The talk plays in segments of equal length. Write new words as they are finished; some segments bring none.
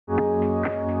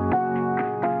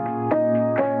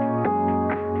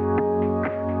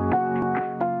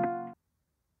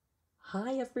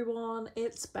everyone,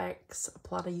 it's Bex,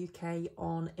 Planner UK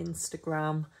on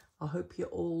Instagram. I hope you're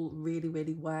all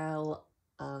really well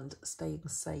and staying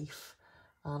safe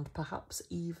and perhaps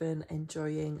even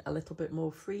enjoying a little bit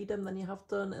more freedom than you have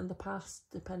done in the past,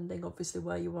 depending obviously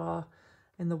where you are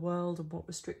in the world and what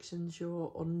restrictions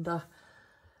you're under.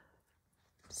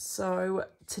 So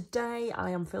today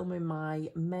I am filming my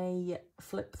May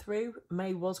flip through.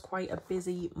 May was quite a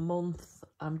busy month.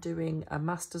 I'm doing a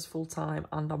master's full-time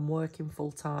and I'm working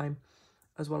full-time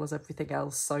as well as everything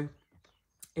else. So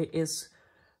it is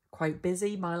quite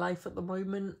busy, my life at the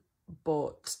moment,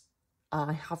 but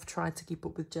I have tried to keep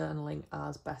up with journaling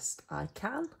as best I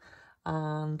can.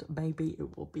 And maybe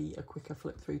it will be a quicker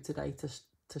flip through today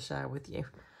to share with you.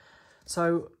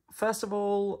 So first of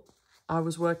all, I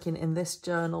was working in this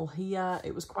journal here.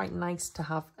 It was quite nice to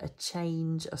have a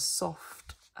change, a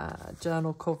soft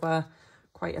journal cover,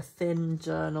 quite a thin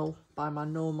journal by my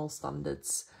normal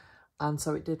standards. And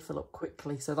so it did fill up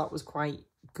quickly. So that was quite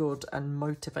good and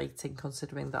motivating,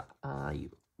 considering that I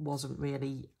wasn't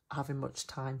really having much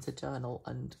time to journal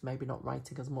and maybe not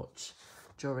writing as much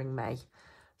during May.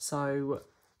 So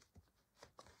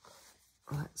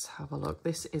let's have a look.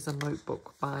 This is a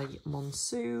notebook by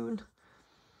Monsoon.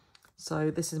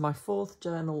 So this is my fourth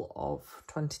journal of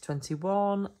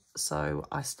 2021. So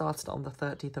I started on the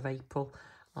 30th of April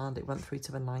and it went through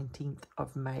to the 19th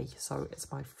of May. So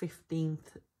it's my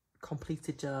 15th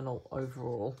completed journal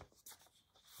overall.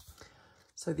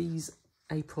 So these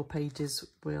April pages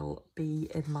will be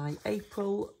in my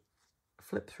April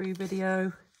flip through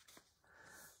video.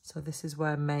 So this is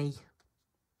where May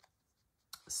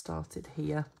started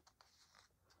here.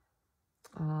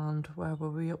 And where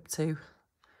were we up to?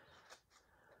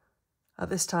 At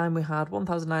this time, we had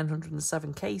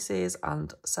 1,907 cases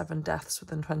and 7 deaths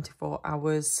within 24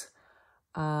 hours.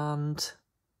 And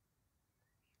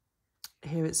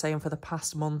here it's saying for the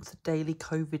past month, daily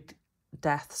COVID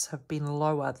deaths have been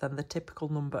lower than the typical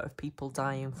number of people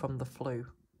dying from the flu.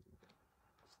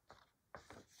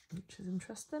 Which is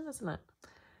interesting, isn't it?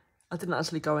 I didn't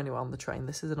actually go anywhere on the train.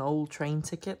 This is an old train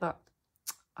ticket that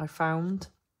I found.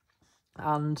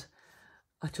 And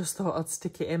I just thought I'd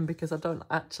stick it in because I don't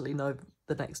actually know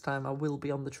the next time I will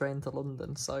be on the train to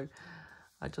London. So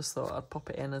I just thought I'd pop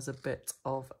it in as a bit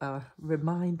of a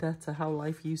reminder to how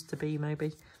life used to be,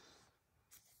 maybe.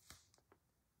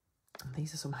 And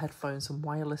these are some headphones, some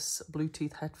wireless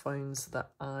Bluetooth headphones that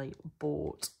I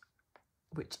bought,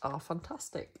 which are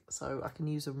fantastic. So I can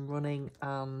use them running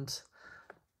and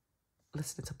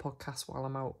listening to podcasts while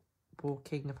I'm out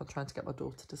walking, if I'm trying to get my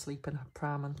daughter to sleep in her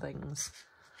pram and things.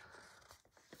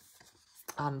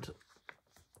 And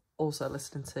also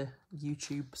listening to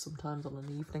YouTube sometimes on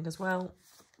an evening as well.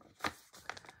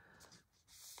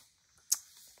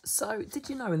 So, did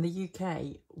you know in the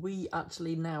UK, we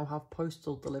actually now have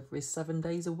postal deliveries 7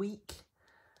 days a week?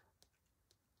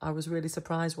 I was really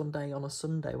surprised one day on a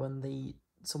Sunday when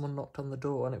someone knocked on the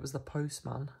door and it was the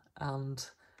postman. And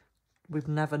we've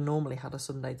never normally had a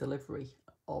Sunday delivery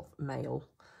of mail.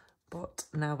 But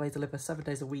now they deliver 7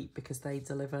 days a week because they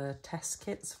deliver test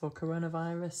kits for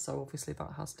coronavirus. So obviously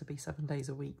that has to be 7 days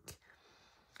a week.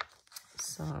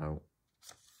 So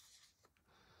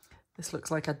this looks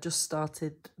like I just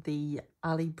started the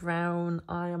Ali Brown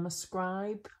I Am a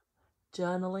Scribe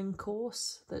journaling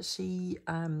course that she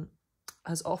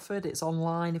has offered. It's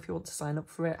online if you want to sign up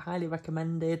for it. Highly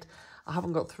recommended. I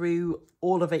haven't got through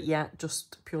all of it yet,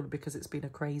 just purely because it's been a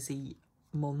crazy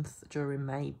month during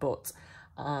May. But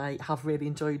I have really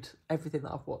enjoyed everything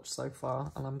that I've watched so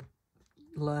far and I'm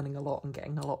learning a lot and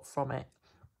getting a lot from it.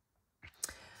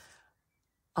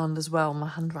 And as well, my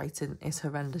handwriting is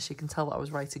horrendous. You can tell that I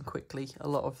was writing quickly a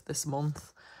lot of this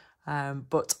month.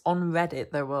 But on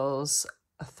Reddit, there was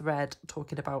a thread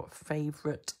talking about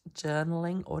favourite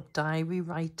journaling or diary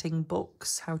writing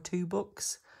books, how-to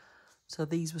books. So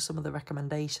these were some of the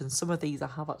recommendations. Some of these I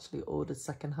have actually ordered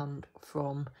secondhand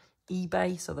from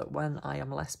eBay so that when I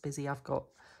am less busy, I've got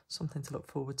something to look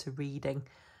forward to reading.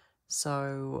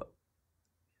 So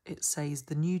it says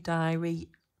The New Diary,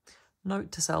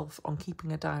 Note to Self on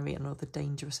Keeping a Diary and Other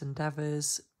Dangerous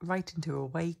Endeavours, Writing to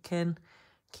Awaken,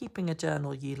 Keeping a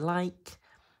Journal You Like,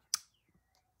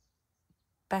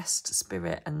 Best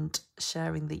Spirit and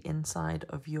Sharing the Inside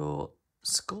of Your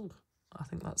Skull, I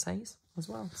think that says as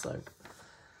well. So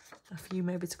a few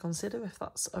maybe to consider if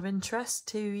that's of interest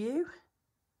to you.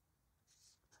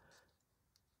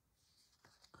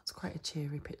 That's quite a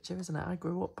cheery picture, isn't it? I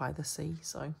grew up by the sea,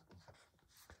 so I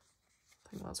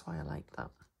think that's why I like that.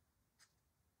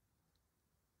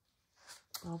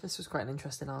 Oh, this was quite an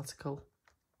interesting article.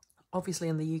 obviously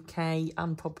in the UK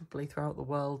and probably throughout the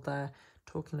world, they're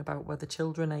talking about whether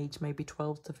children aged maybe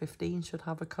 12 to 15 should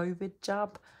have a COVID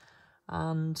jab.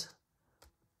 And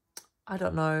I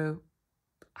don't know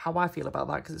how I feel about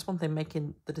that, because it's one thing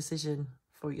making the decision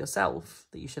for yourself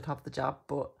that you should have the jab,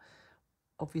 but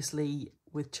obviously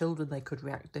with children they could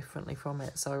react differently from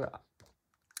it. So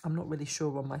I'm not really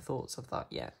sure on my thoughts of that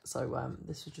yet. So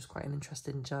this was just quite an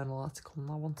interesting journal article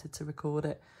and I wanted to record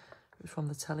it. It was from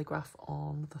the Telegraph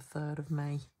on the 3rd of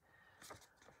May.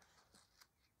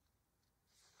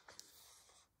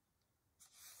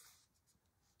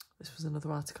 This was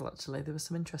another article actually. There was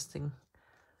some interesting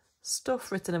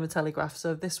stuff written in the Telegraph.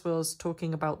 So this was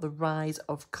talking about the rise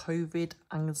of COVID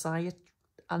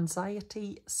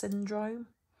anxiety syndrome.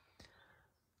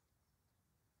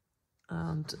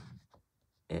 And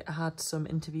it had some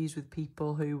interviews with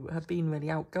people who had been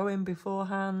really outgoing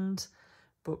beforehand,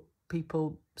 but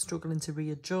people struggling to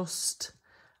readjust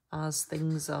as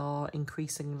things are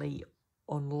increasingly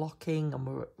unlocking and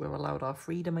we're allowed our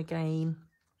freedom again.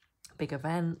 Big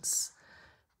events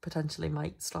potentially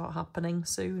might start happening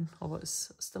soon, although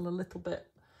it's still a little bit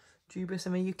dubious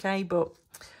in the UK, but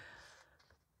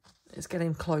it's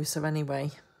getting closer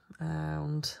anyway.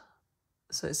 And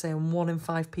so it's saying 1 in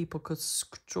 5 people could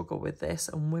struggle with this,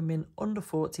 and women under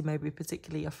 40 may be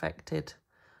particularly affected,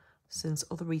 since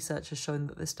other research has shown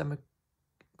that this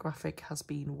demographic has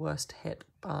been worst hit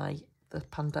by the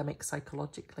pandemic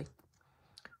psychologically,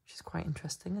 which is quite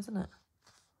interesting, isn't it?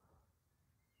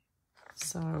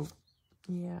 So,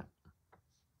 yeah.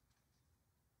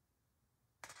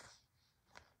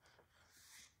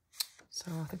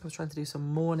 So I think I was trying to do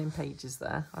some morning pages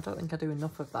there. I don't think I do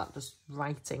enough of that, just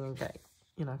writing and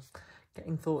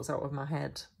getting thoughts out of my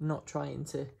head, not trying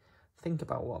to think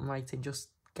about what I'm writing, just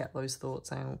get those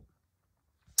thoughts out.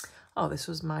 Oh, this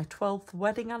was my 12th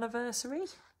wedding anniversary.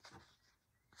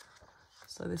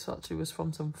 So this actually was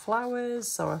from some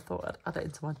flowers, so I thought I'd add it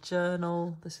into my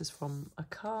journal. This is from a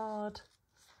card.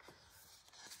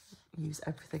 Use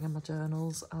everything in my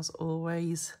journals, as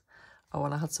always. Oh,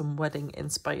 and I had some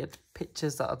wedding-inspired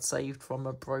pictures that I'd saved from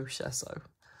a brochure, so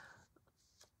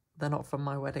they're not from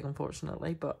my wedding,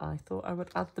 unfortunately, but I thought I would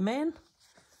add them in.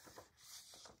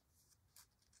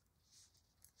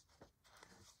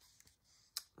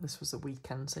 This was the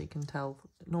weekend, so you can tell.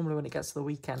 Normally when it gets to the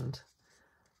weekend,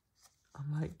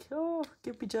 I'm like, oh,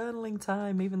 give me journaling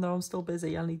time. Even though I'm still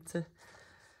busy, I need to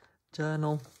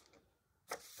journal.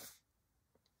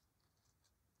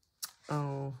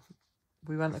 Oh,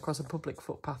 we went across a public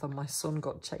footpath and my son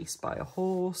got chased by a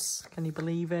horse. Can you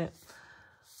believe it?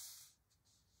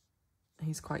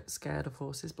 He's quite scared of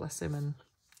horses, bless him, and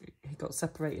he got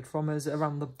separated from us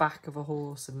around the back of a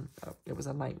horse, and it was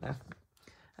a nightmare.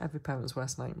 Every parent's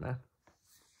worst nightmare.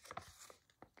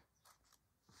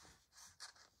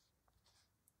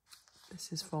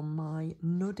 This is from my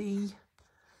Nuddy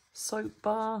soap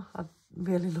bar. I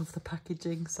really love the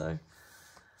packaging, so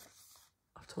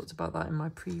I've talked about that in my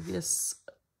previous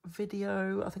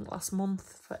video. I think last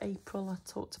month for April I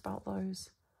talked about those.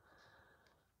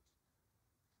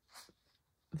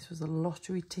 This was a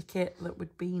lottery ticket that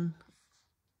we'd been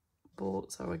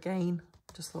bought, so again,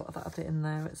 just thought I'd add it in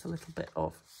there. It's a little bit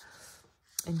of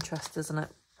interest, isn't it?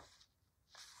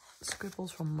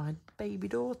 Scribbles from my baby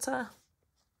daughter.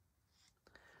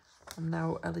 I'm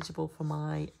now eligible for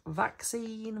my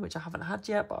vaccine, which I haven't had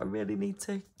yet, but I really need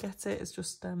to get it. It's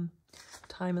just time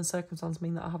and circumstance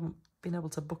mean that I haven't been able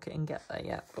to book it and get there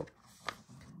yet. But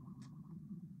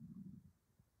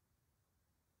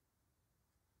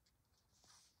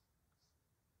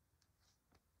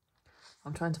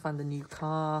I'm trying to find the new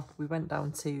car. We went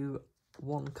down to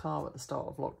one car at the start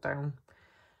of lockdown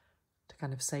to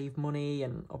kind of save money,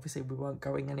 and obviously we weren't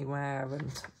going anywhere,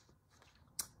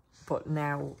 but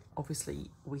now obviously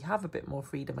we have a bit more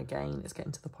freedom again. It's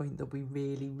getting to the point that we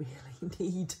really, really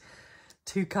need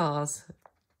 2 cars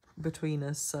between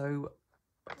us. So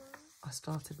I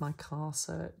started my car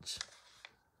search.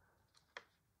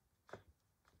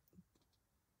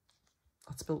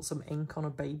 I'd spilt some ink on a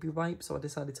baby wipe, so I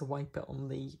decided to wipe it on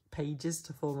the pages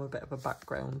to form a bit of a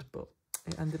background, but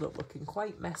it ended up looking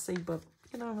quite messy, but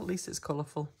you know, at least it's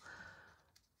colourful.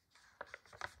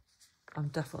 I'm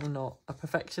definitely not a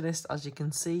perfectionist, as you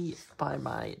can see by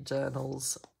my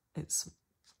journals. It's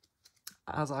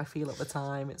as I feel at the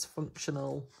time, it's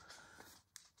functional.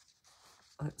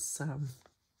 It's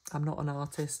I'm not an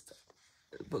artist,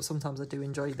 but sometimes I do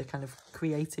enjoy the kind of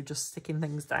creative, just sticking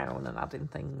things down and adding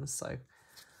things, so.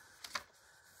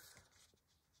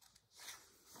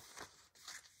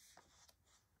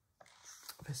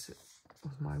 This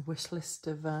was my wish list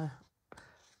of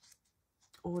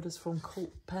orders from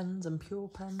Cult Pens and Pure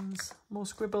Pens, more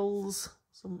scribbles,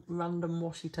 some random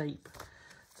washi tape.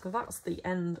 So that's the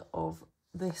end of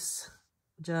this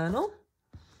journal.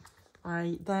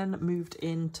 I then moved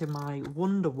into my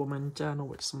Wonder Woman journal,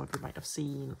 which some of you might have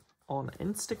seen on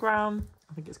Instagram.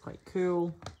 I think it's quite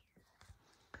cool.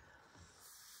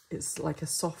 It's like a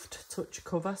soft touch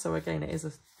cover. So again, it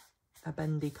is a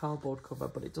bendy cardboard cover,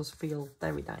 but it does feel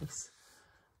very nice.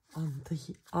 And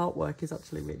the artwork is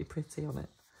actually really pretty on it.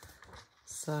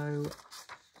 So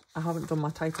I haven't done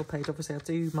my title page. Obviously, I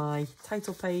do my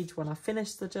title page when I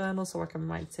finish the journal, so I can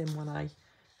write in when I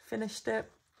finished it.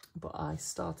 But I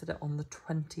started it on the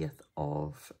 20th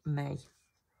of May.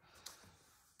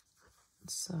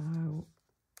 So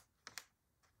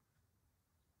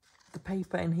the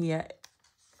paper in here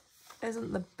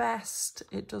isn't the best.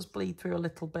 It does bleed through a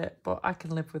little bit, but I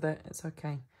can live with it. It's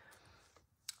okay.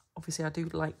 Obviously, I do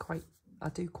quite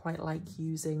like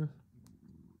using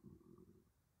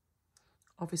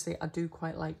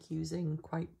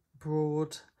quite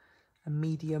broad and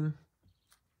medium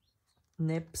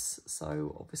nibs.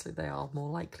 So obviously they are more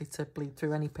likely to bleed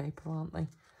through any paper, aren't they?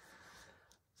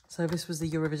 So this was the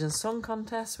Eurovision Song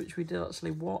Contest, which we did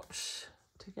actually watch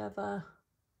together.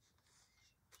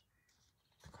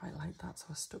 I quite like that, so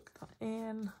I stuck that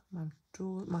in.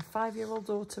 My 5-year-old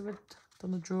daughter had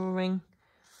done a drawing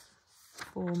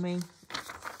for me.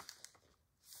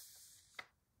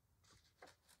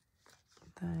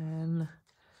 Then,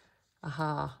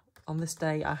 on this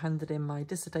day I handed in my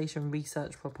dissertation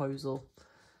research proposal.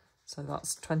 So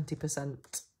that's 20%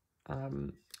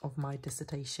 of my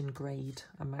dissertation grade,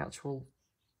 and my actual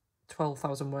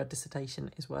 12,000 word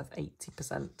dissertation is worth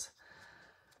 80%.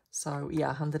 So yeah,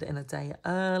 I handed it in a day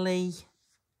early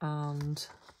and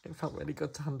it felt really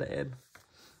good to hand it in.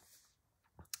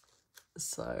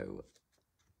 So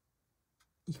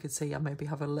you could see I maybe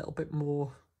have a little bit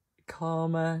more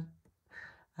calmer,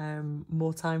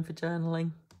 more time for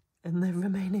journaling in the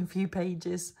remaining few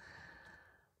pages.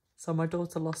 So my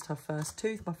daughter lost her first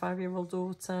tooth, my 5-year-old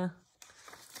daughter.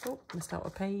 Oh, missed out a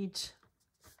page.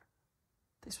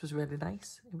 This was really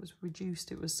nice. It was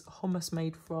reduced. It was hummus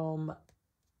made from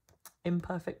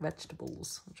imperfect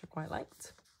vegetables, which I quite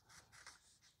liked.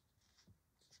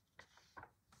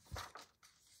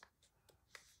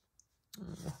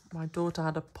 My daughter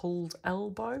had a pulled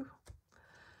elbow,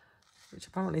 which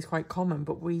apparently is quite common,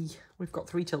 but we've got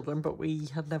 3 children, but we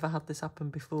had never had this happen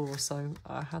before. So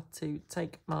I had to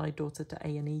take my daughter to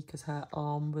A&E because her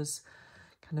arm was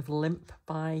kind of limp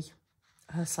by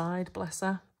her side, bless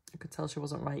her. You could tell she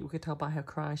wasn't right. We could tell by her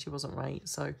cry she wasn't right.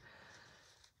 So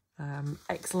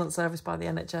excellent service by the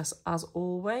NHS as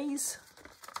always.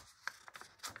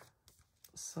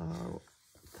 So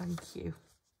thank you.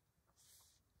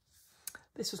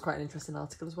 This was quite an interesting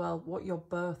article as well. What your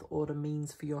birth order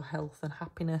means for your health and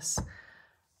happiness.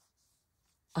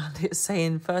 And it's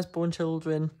saying firstborn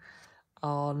children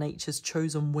are nature's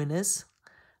chosen winners.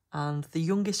 And the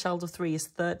youngest child of 3 is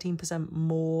 13%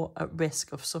 more at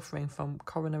risk of suffering from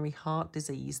coronary heart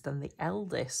disease than the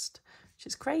eldest, which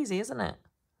is crazy, isn't it?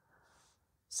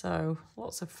 So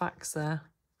lots of facts there.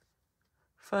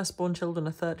 Firstborn children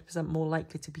are 30% more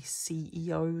likely to be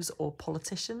CEOs or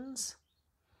politicians.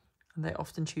 And they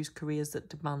often choose careers that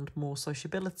demand more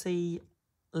sociability,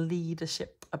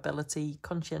 leadership ability,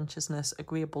 conscientiousness,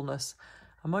 agreeableness,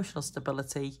 emotional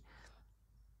stability,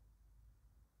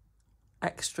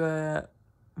 extra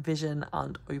vision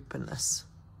and openness.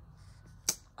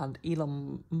 And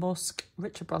Elon Musk,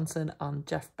 Richard Branson and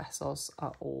Jeff Bezos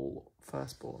are all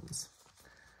firstborns.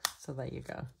 So there you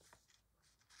go.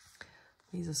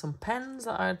 These are some pens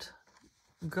that I'd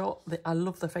got. I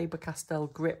love the Faber-Castell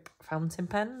Grip fountain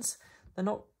pens. They're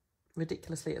not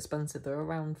ridiculously expensive. They're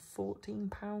around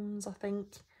 £14, I think.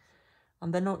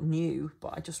 And they're not new,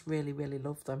 but I just really, really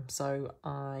love them. So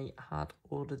I had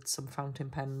ordered some fountain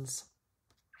pens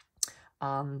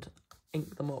and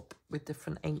inked them up with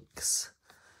different inks,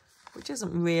 which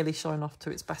isn't really showing off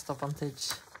to its best advantage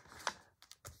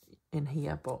in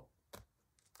here, but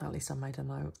at least I made a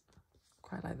note.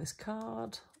 Quite like this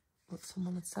card that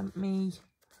someone had sent me.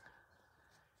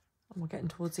 And we're getting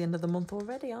towards the end of the month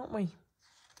already, aren't we?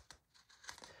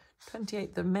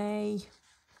 28th of May.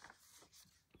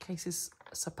 Cases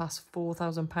surpass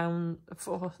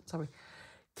 £4,000.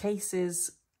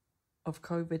 Cases of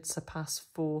COVID surpass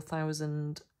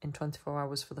 4,000 in 24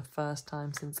 hours for the first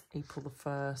time since April the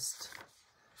 1st,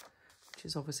 which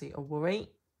is obviously a worry.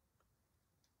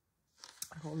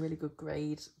 I got a really good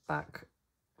grade back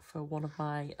for one of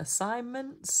my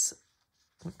assignments,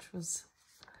 which was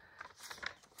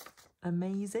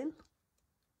amazing.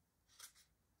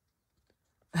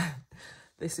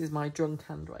 This is my drunk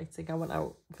handwriting. I went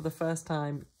out for the first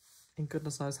time in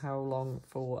goodness knows how long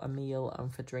for a meal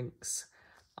and for drinks.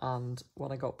 And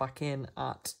when I got back in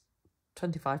at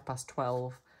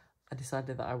 12:25, I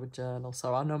decided that I would journal.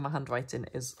 So I know my handwriting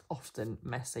is often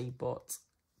messy, but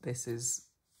this is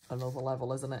another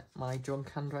level, isn't it? My drunk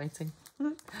handwriting.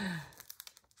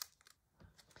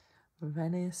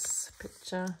 Venice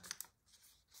picture.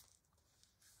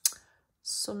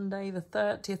 Sunday the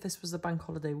 30th. This was the bank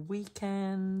holiday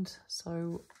weekend.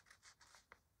 So,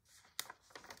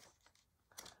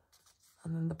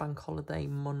 and then the bank holiday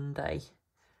Monday.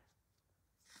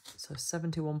 So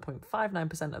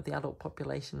 71.59% of the adult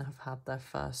population have had their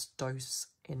first dose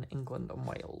in England and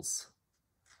Wales.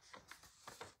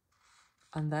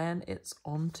 And then it's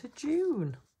on to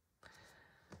June.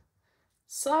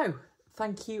 So,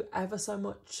 thank you ever so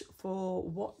much for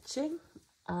watching,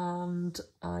 and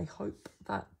I hope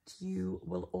that you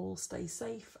will all stay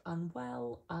safe and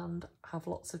well and have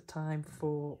lots of time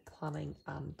for planning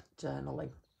and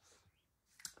journaling.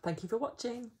 Thank you for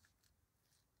watching.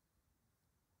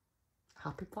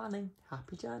 Happy planning,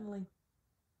 happy journaling.